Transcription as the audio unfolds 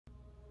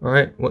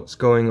Alright, what's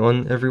going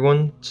on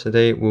everyone?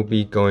 Today we'll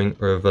be going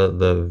over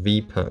the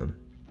V Perm.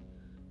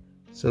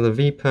 So the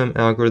V Perm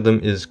algorithm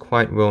is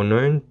quite well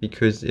known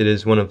because it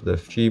is one of the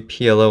few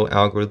PLL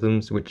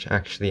algorithms which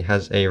actually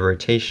has a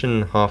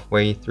rotation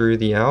halfway through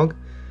the alg,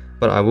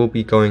 but I will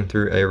be going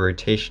through a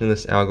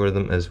rotationless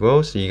algorithm as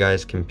well, so you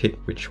guys can pick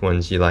which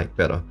ones you like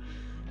better.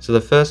 So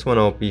the first one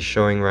I'll be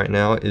showing right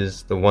now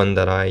is the one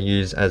that I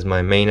use as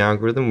my main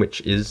algorithm, which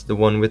is the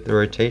one with the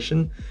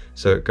rotation.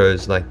 So it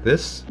goes like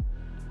this.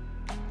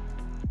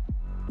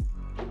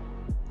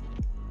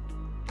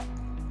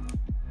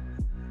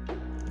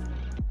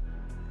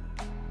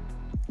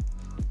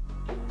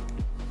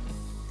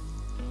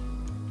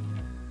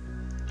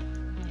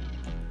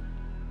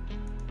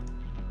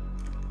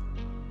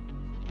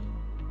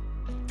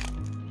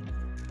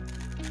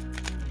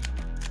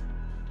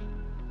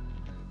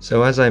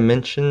 So as I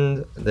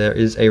mentioned, there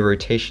is a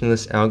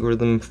rotationless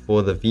algorithm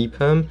for the V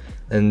Perm,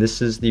 and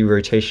this is the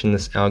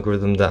rotationless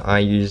algorithm that I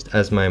used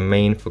as my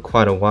main for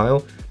quite a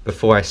while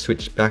before I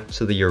switched back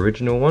to the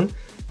original one.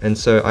 And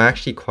so I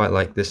actually quite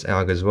like this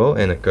alg as well,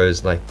 and it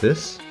goes like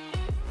this.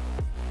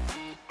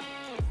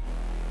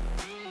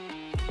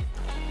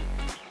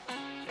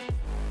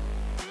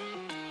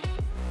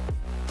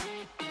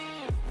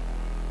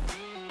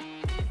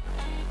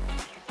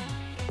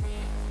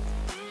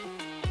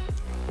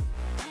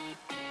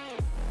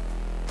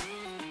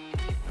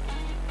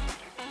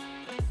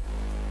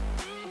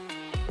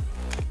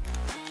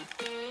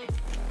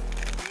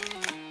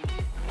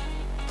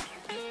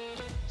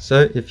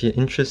 So if you're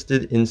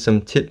interested in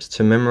some tips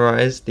to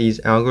memorize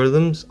these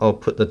algorithms, I'll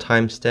put the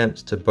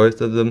timestamps to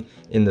both of them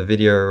in the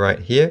video right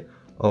here.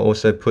 I'll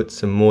also put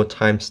some more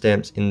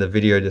timestamps in the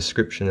video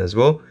description as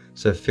well,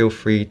 so feel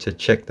free to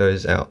check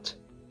those out.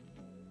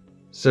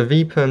 So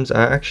V Perms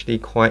are actually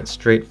quite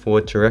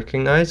straightforward to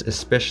recognize,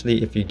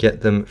 especially if you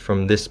get them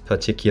from this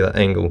particular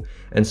angle.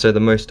 And so the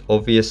most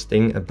obvious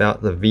thing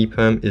about the V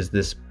Perm is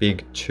this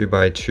big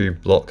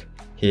 2x2 block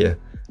here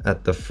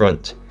at the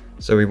front.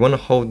 So we want to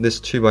hold this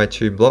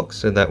 2x2 block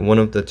so that one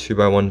of the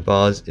 2x1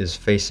 bars is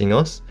facing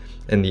us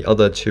and the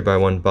other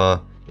 2x1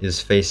 bar is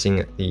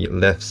facing the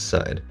left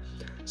side.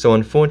 So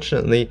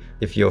unfortunately,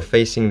 if you're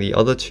facing the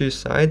other two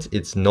sides,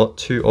 it's not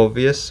too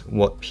obvious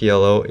what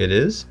PLL it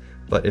is.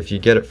 But if you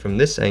get it from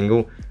this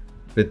angle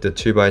with the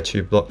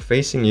 2x2 block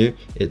facing you,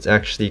 it's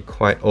actually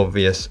quite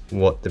obvious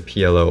what the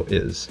PLL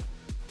is.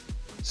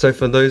 So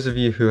for those of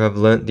you who have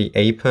learnt the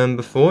A Perm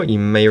before, you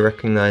may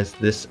recognize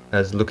this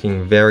as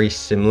looking very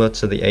similar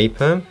to the A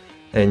Perm,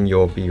 and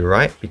you'll be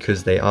right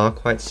because they are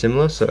quite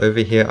similar. So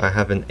over here I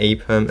have an A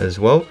Perm as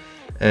well,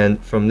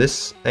 and from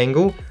this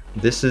angle,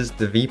 this is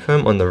the V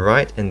Perm on the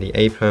right and the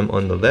A Perm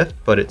on the left,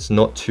 but it's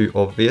not too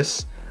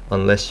obvious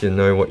unless you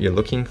know what you're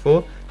looking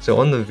for. So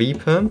on the V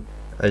Perm,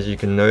 as you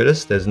can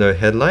notice, there's no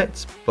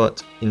headlights,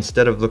 but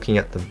instead of looking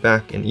at the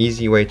back, an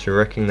easy way to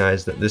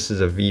recognize that this is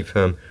a V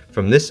Perm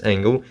from this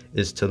angle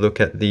is to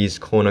look at these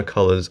corner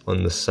colors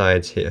on the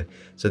sides here.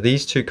 So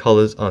these two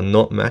colors are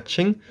not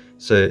matching,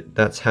 so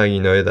that's how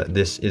you know that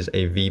this is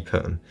a V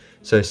Perm.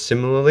 So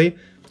similarly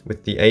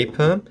with the A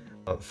Perm,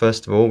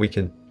 first of all we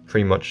can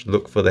pretty much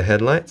look for the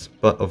headlights,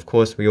 but of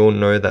course we all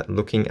know that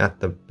looking at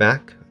the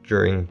back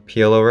during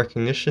PLL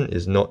recognition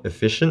is not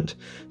efficient.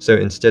 So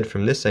instead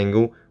from this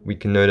angle we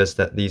can notice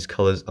that these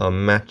colors are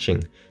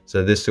matching.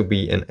 So this will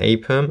be an A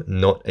Perm,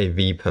 not a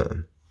V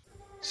Perm.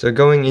 So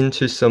going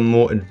into some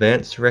more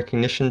advanced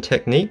recognition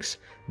techniques,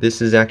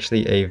 this is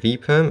actually a V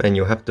Perm and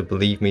you'll have to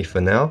believe me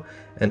for now.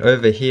 And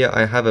over here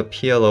I have a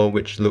PLL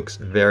which looks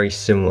very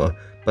similar,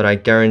 but I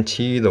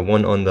guarantee you the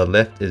one on the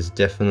left is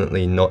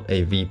definitely not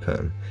a V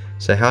Perm.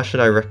 So how should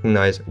I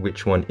recognize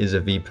which one is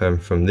a V Perm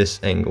from this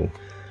angle?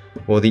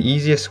 Well, the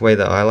easiest way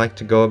that I like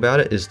to go about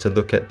it is to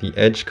look at the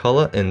edge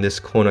color and this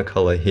corner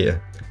color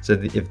here. So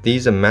if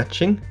these are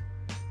matching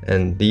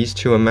and these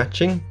two are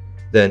matching,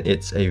 then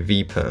it's a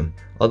V Perm.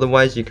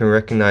 Otherwise, you can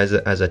recognize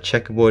it as a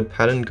checkerboard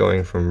pattern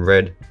going from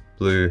red,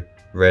 blue,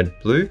 red,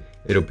 blue.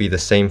 It'll be the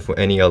same for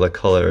any other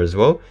color as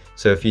well.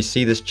 So if you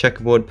see this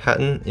checkerboard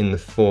pattern in the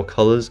four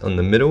colors on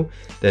the middle,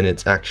 then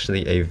it's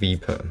actually a V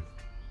Perm.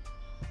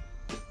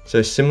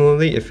 So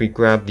similarly, if we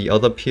grab the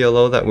other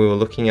PLL that we were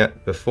looking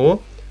at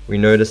before, we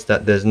notice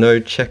that there's no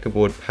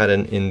checkerboard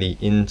pattern in the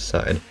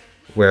inside,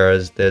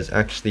 whereas there's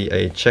actually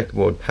a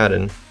checkerboard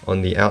pattern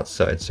on the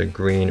outside. So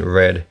green,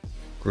 red,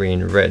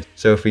 green, red.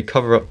 So if we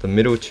cover up the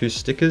middle two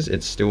stickers,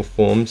 it still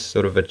forms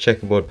sort of a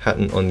checkerboard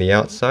pattern on the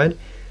outside.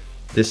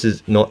 This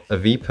is not a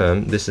V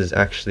Perm, this is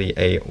actually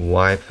a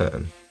Y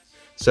Perm.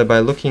 So by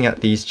looking at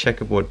these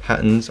checkerboard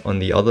patterns on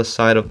the other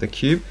side of the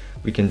cube,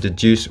 we can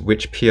deduce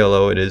which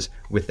PLL it is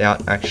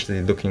without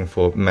actually looking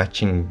for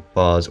matching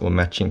bars or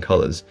matching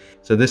colors.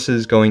 So this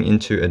is going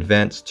into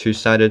advanced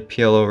two-sided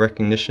PLL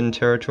recognition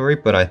territory,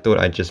 but I thought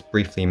I'd just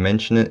briefly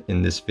mention it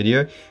in this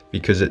video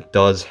because it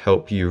does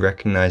help you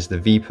recognize the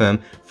V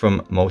Perm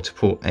from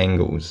multiple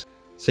angles.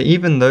 So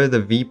even though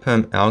the V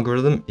Perm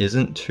algorithm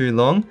isn't too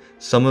long,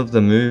 some of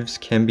the moves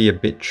can be a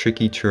bit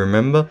tricky to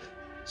remember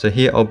So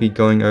here I'll be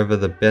going over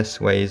the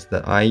best ways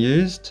that I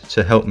used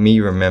to help me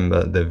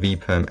remember the V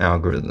Perm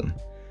algorithm.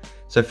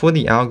 So for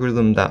the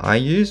algorithm that I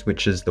use,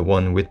 which is the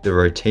one with the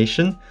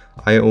rotation,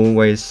 I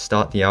always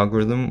start the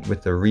algorithm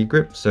with a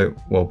regrip. So,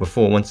 well,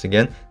 before, once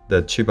again,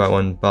 the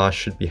 2x1 bar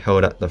should be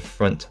held at the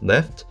front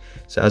left.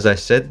 So as I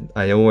said,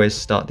 I always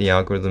start the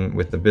algorithm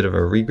with a bit of a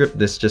regrip.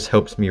 This just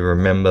helps me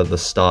remember the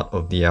start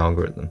of the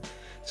algorithm.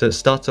 So it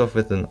starts off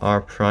with an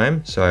R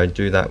prime, so I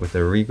do that with a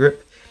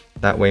regrip.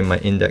 That way my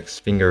index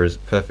finger is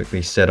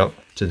perfectly set up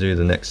to do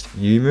the next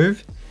U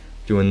move.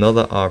 Do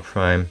another R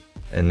prime,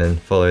 and then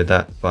follow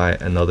that by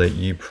another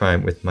U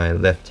prime with my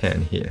left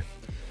hand here.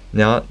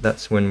 Now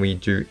that's when we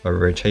do a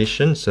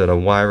rotation. So the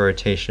Y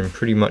rotation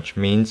pretty much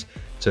means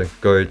to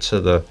go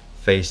to the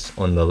face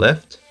on the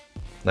left,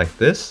 like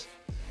this.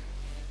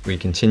 We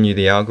continue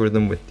the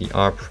algorithm with the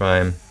R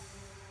prime,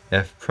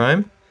 F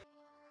prime,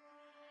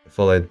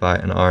 followed by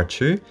an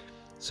R2.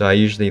 So I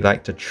usually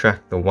like to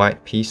track the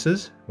white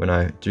pieces when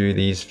I do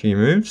these few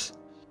moves.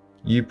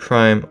 U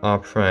prime, R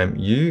prime,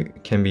 U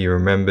can be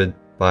remembered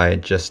by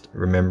just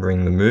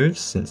remembering the moves,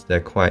 since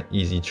they're quite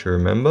easy to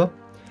remember.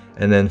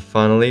 And then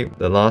finally,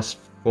 the last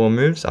 4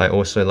 moves, I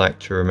also like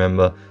to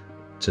remember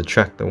to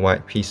track the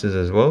white pieces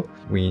as well.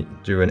 We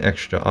do an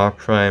extra R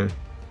prime,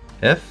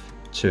 F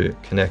to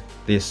connect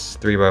this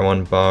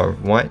 3x1 bar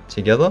of white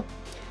together.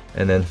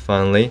 And then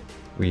finally,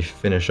 we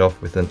finish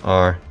off with an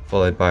R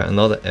followed by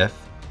another F,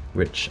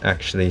 which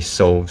actually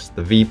solves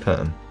the V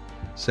Perm.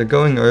 So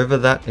going over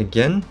that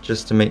again,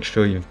 just to make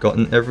sure you've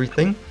gotten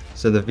everything.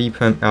 So the V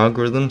Perm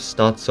algorithm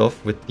starts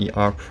off with the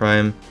R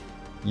prime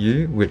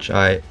U, which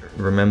I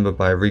remember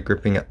by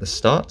regripping at the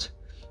start,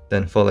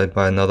 then followed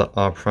by another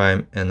R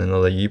prime and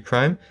another U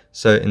prime.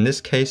 So in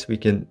this case, we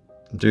can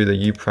do the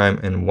U prime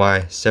and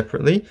Y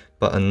separately,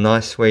 but a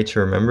nice way to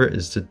remember it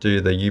is to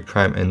do the U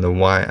prime and the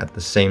Y at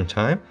the same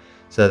time.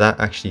 So that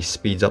actually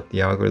speeds up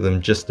the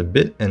algorithm just a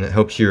bit, and it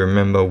helps you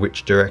remember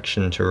which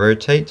direction to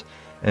rotate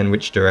and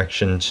which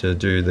direction to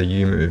do the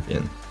U move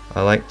in.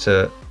 I like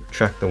to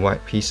track the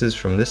white pieces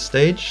from this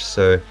stage,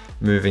 so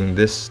moving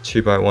this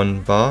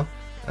 2x1 bar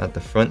at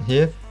the front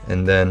here,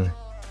 and then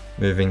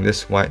moving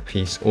this white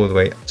piece all the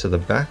way to the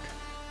back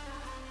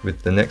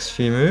with the next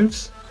few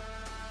moves.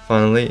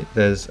 Finally,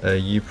 there's a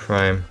U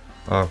prime,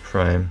 R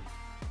prime,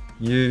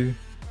 U,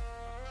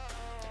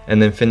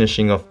 and then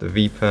finishing off the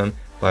V Perm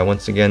by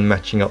once again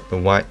matching up the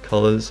white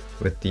colors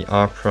with the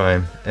R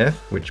prime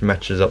F, which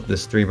matches up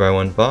this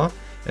 3x1 bar.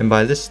 And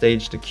by this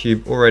stage, the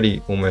cube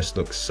already almost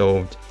looks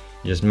solved.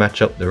 You just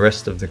match up the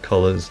rest of the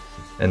colors,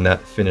 and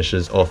that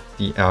finishes off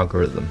the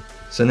algorithm.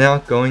 So now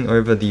going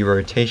over the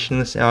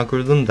rotationless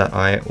algorithm that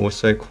I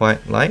also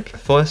quite like. The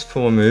first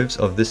 4 moves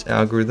of this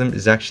algorithm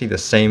is actually the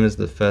same as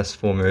the first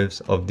 4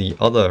 moves of the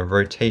other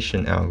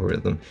rotation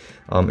algorithm.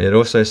 It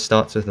also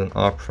starts with an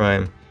R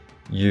prime,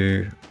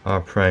 U,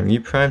 R prime,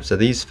 U prime. So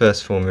these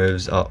first 4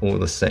 moves are all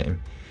the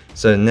same.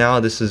 So now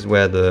this is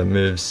where the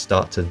moves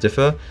start to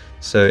differ.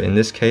 So in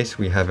this case,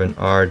 we have an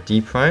R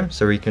D prime.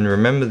 So we can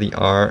remember the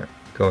R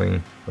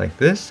going like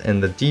this,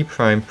 and the D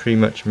prime pretty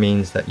much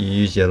means that you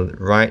use your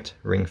right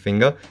ring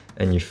finger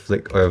and you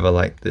flick over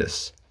like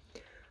this.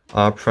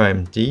 R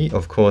prime D,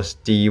 of course,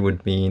 D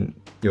would mean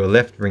your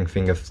left ring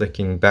finger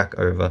flicking back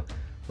over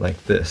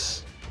like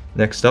this.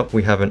 Next up,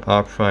 we have an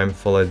R prime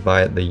followed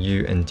by the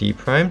U and D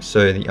prime.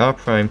 So the R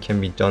prime can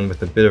be done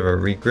with a bit of a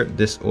regrip.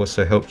 This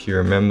also helps you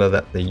remember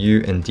that the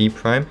U and D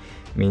prime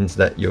means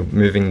that you're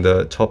moving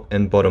the top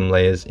and bottom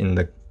layers in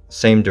the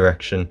same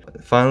direction.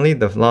 Finally,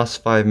 the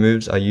last 5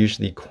 moves are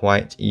usually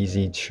quite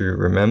easy to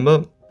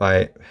remember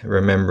by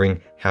remembering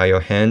how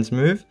your hands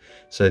move.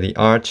 So the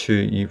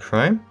R2 U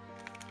prime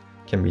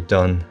can be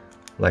done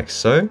like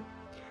so.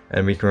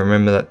 And we can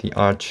remember that the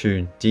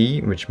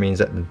R2D, which means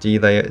that the D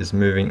layer is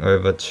moving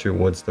over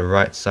towards the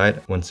right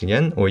side once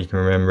again, or you can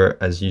remember it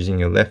as using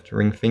your left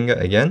ring finger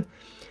again,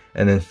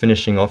 and then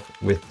finishing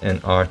off with an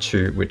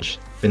R2, which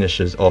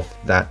finishes off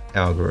that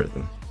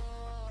algorithm.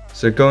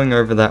 So going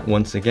over that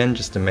once again,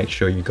 just to make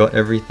sure you got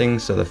everything.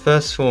 So the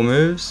first 4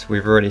 moves,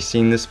 we've already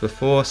seen this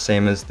before,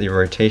 same as the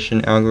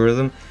rotation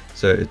algorithm.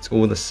 So it's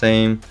all the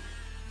same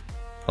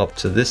up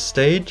to this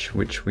stage,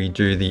 which we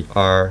do the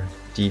R,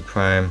 D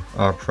prime,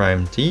 R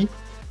prime, D.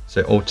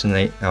 So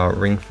alternate our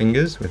ring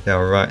fingers with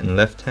our right and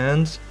left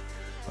hands.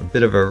 A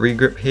bit of a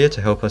regrip here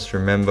to help us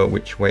remember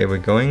which way we're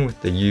going with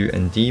the U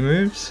and D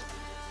moves.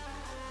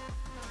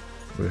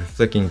 We're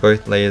flicking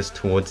both layers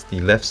towards the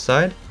left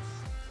side.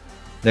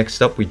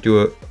 Next up, we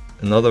do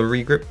another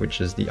regrip,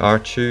 which is the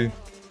R2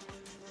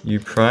 U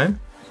prime,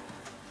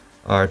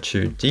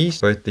 R2 D.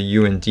 Both the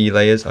U and D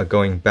layers are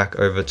going back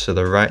over to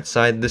the right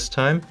side this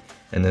time,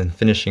 and then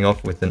finishing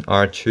off with an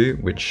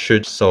R2, which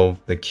should solve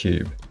the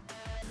cube.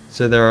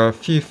 So there are a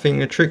few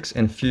finger tricks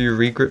and few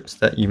regrips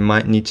that you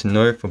might need to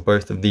know for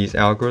both of these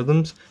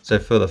algorithms. So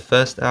for the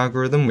first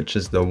algorithm, which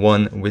is the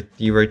one with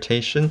the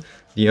rotation,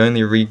 the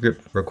only regrip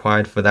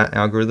required for that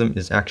algorithm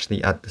is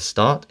actually at the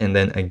start, and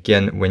then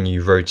again when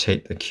you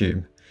rotate the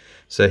cube.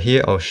 So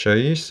here I'll show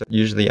you. So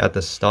usually at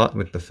the start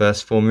with the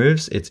first 4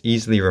 moves, it's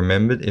easily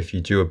remembered if you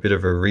do a bit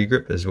of a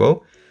regrip as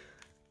well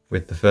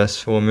with the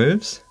first 4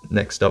 moves.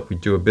 Next up, we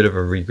do a bit of a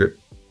regrip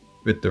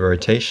with the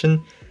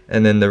rotation,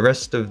 and then the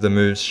rest of the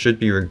moves should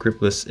be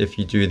regripless if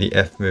you do the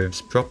F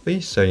moves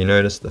properly. So you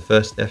notice the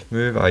first F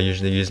move, I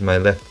usually use my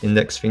left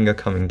index finger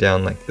coming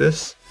down like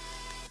this.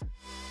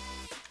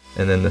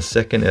 And then the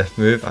second F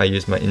move, I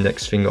use my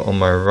index finger on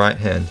my right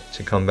hand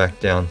to come back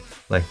down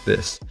like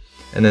this.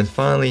 And then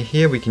finally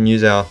here we can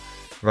use our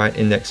right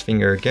index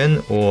finger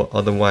again, or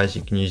otherwise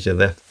you can use your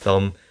left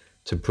thumb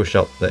to push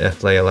up the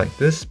F layer like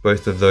this.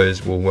 Both of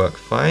those will work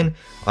fine.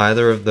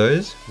 Either of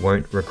those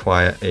won't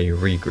require a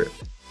regrip.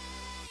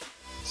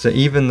 So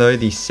even though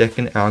the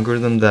second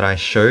algorithm that I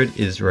showed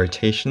is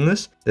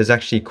rotationless, there's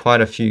actually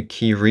quite a few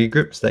key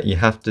regrips that you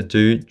have to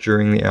do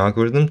during the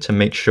algorithm to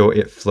make sure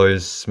it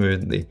flows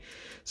smoothly.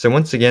 So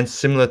once again,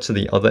 similar to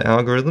the other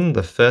algorithm,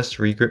 the first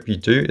regrip you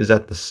do is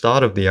at the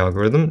start of the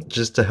algorithm,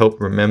 just to help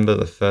remember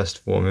the first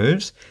 4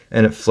 moves,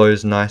 and it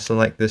flows nicer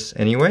like this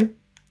anyway.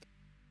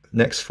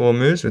 Next 4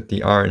 moves with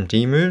the R and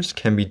D moves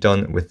can be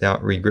done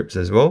without regrips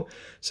as well.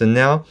 So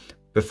now,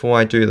 before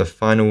I do the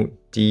final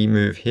D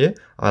move here,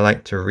 I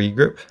like to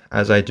regrip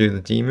as I do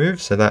the D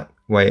move, so that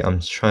way I'm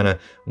trying to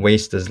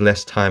waste as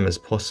less time as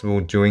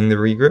possible doing the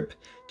regrip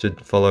to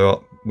follow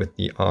up with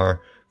the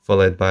R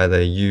followed by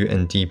the U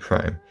and D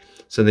prime.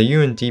 So the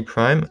U and D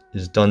prime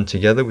is done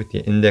together with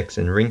your index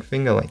and ring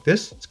finger like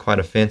this. It's quite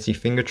a fancy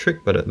finger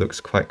trick, but it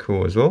looks quite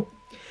cool as well.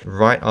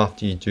 Right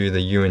after you do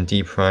the U and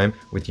D prime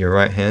with your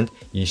right hand,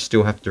 you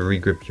still have to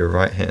regrip your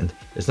right hand.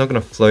 It's not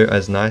going to flow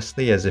as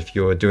nicely as if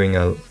you're doing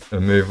a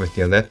move with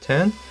your left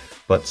hand,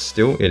 but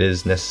still it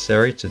is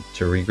necessary to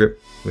regrip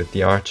with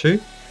the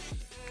R2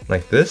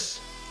 like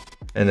this.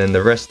 And then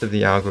the rest of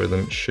the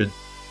algorithm should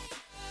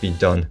be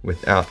done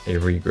without a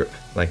regrip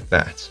like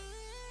that.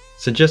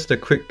 So just a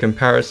quick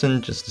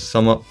comparison, just to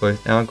sum up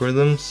both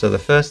algorithms. So the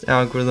first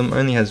algorithm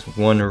only has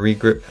 1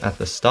 regrip at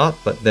the start,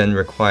 but then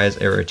requires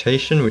a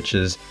rotation, which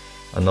is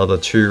another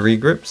 2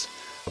 regrips.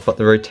 But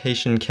the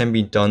rotation can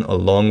be done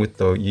along with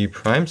the U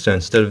prime. So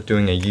instead of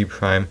doing a U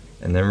prime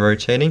and then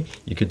rotating,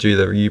 you could do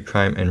the U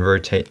prime and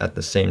rotate at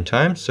the same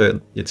time.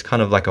 So it's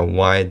kind of like a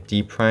wide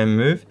D prime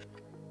move.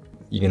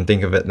 You can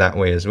think of it that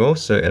way as well.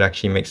 So it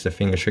actually makes the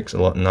finger tricks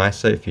a lot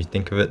nicer if you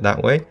think of it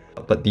that way.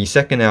 But the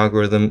second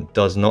algorithm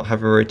does not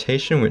have a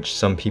rotation, which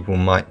some people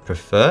might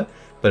prefer,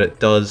 but it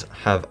does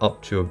have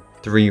up to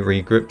 3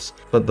 regrips.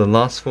 But the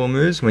last 4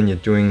 moves, when you're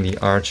doing the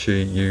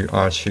R2U,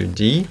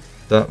 R2D,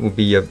 that will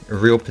be a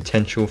real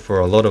potential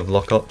for a lot of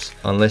lockups.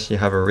 Unless you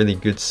have a really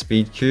good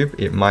speed cube,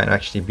 it might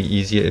actually be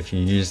easier if you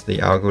use the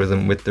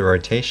algorithm with the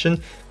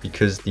rotation,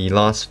 because the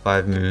last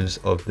 5 moves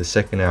of the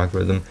second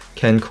algorithm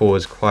can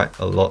cause quite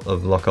a lot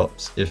of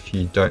lockups if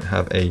you don't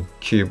have a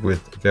cube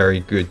with very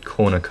good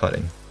corner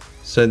cutting.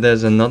 So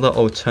there's another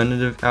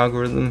alternative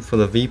algorithm for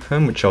the V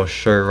Perm, which I'll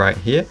show right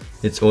here.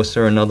 It's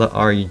also another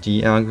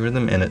RED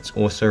algorithm, and it's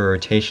also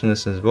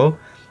rotationless as well.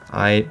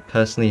 I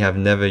personally have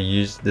never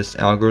used this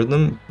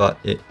algorithm, but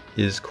it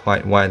is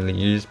quite widely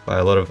used by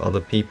a lot of other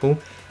people,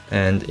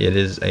 and it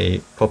is a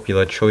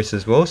popular choice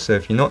as well. So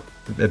if you're not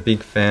a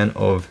big fan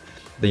of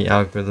the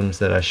algorithms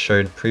that I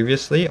showed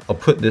previously, I'll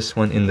put this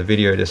one in the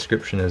video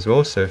description as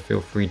well, so feel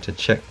free to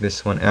check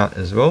this one out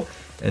as well,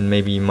 and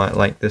maybe you might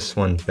like this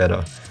one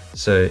better.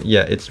 So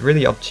yeah, it's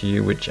really up to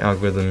you which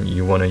algorithm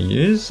you want to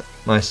use.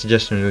 My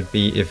suggestion would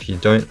be, if you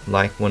don't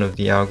like one of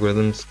the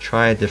algorithms,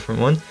 try a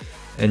different one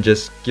and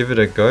just give it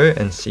a go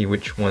and see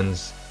which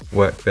ones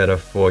work better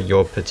for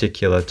your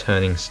particular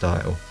turning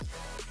style.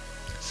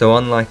 So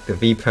unlike the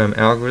V Perm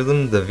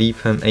algorithm, the V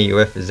Perm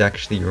AUF is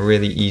actually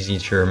really easy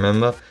to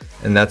remember,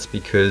 and that's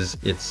because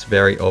it's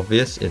very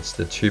obvious. It's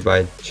the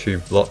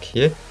 2x2 block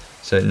here.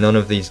 So none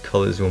of these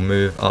colors will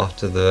move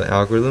after the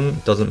algorithm.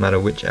 Doesn't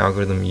matter which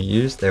algorithm you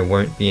use, there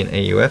won't be an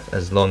AUF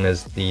as long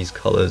as these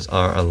colors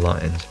are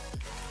aligned.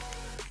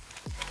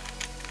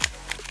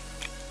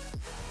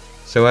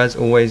 So as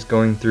always,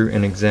 going through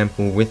an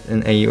example with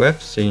an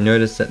AUF, so you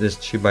notice that this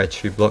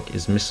 2x2 block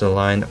is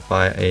misaligned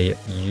by a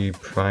U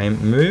prime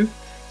move.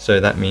 So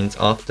that means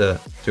after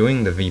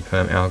doing the V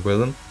Perm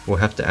algorithm, we'll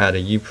have to add a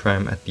U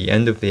prime at the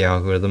end of the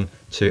algorithm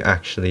to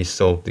actually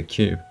solve the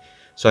cube.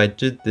 So I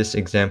did this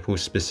example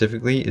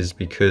specifically is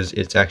because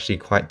it's actually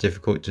quite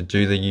difficult to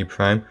do the U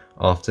prime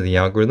after the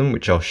algorithm,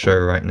 which I'll show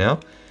right now.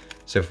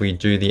 So if we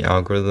do the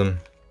algorithm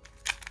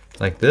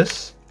like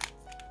this,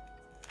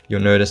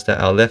 you'll notice that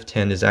our left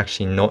hand is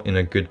actually not in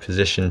a good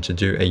position to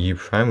do a U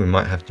prime. We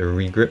might have to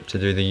regrip to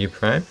do the U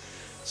prime.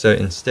 So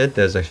instead,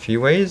 there's a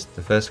few ways.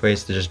 The first way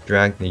is to just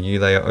drag the U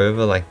layer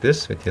over like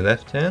this with your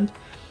left hand.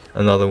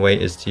 Another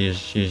way is to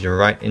use your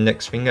right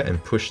index finger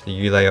and push the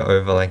U layer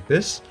over like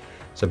this.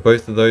 So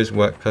both of those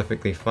work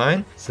perfectly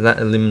fine. So that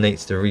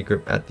eliminates the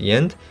regrip at the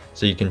end,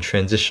 so you can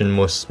transition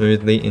more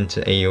smoothly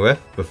into AUF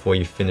before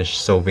you finish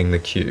solving the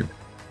cube.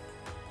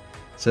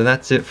 So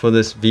that's it for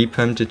this V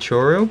Perm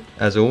tutorial.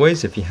 As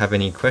always, if you have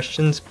any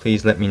questions,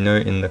 please let me know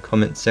in the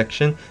comment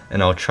section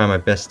and I'll try my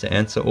best to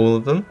answer all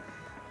of them.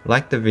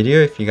 Like the video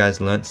if you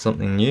guys learned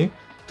something new.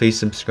 Please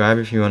subscribe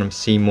if you want to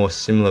see more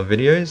similar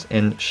videos,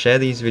 and share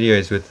these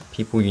videos with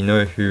people you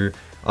know who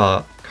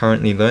are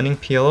currently learning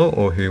PLO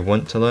or who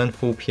want to learn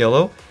full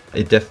PLO.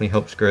 It definitely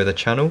helps grow the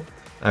channel.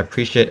 I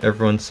appreciate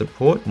everyone's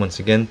support. Once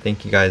again,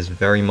 thank you guys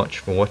very much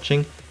for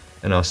watching,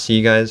 and I'll see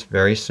you guys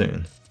very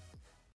soon.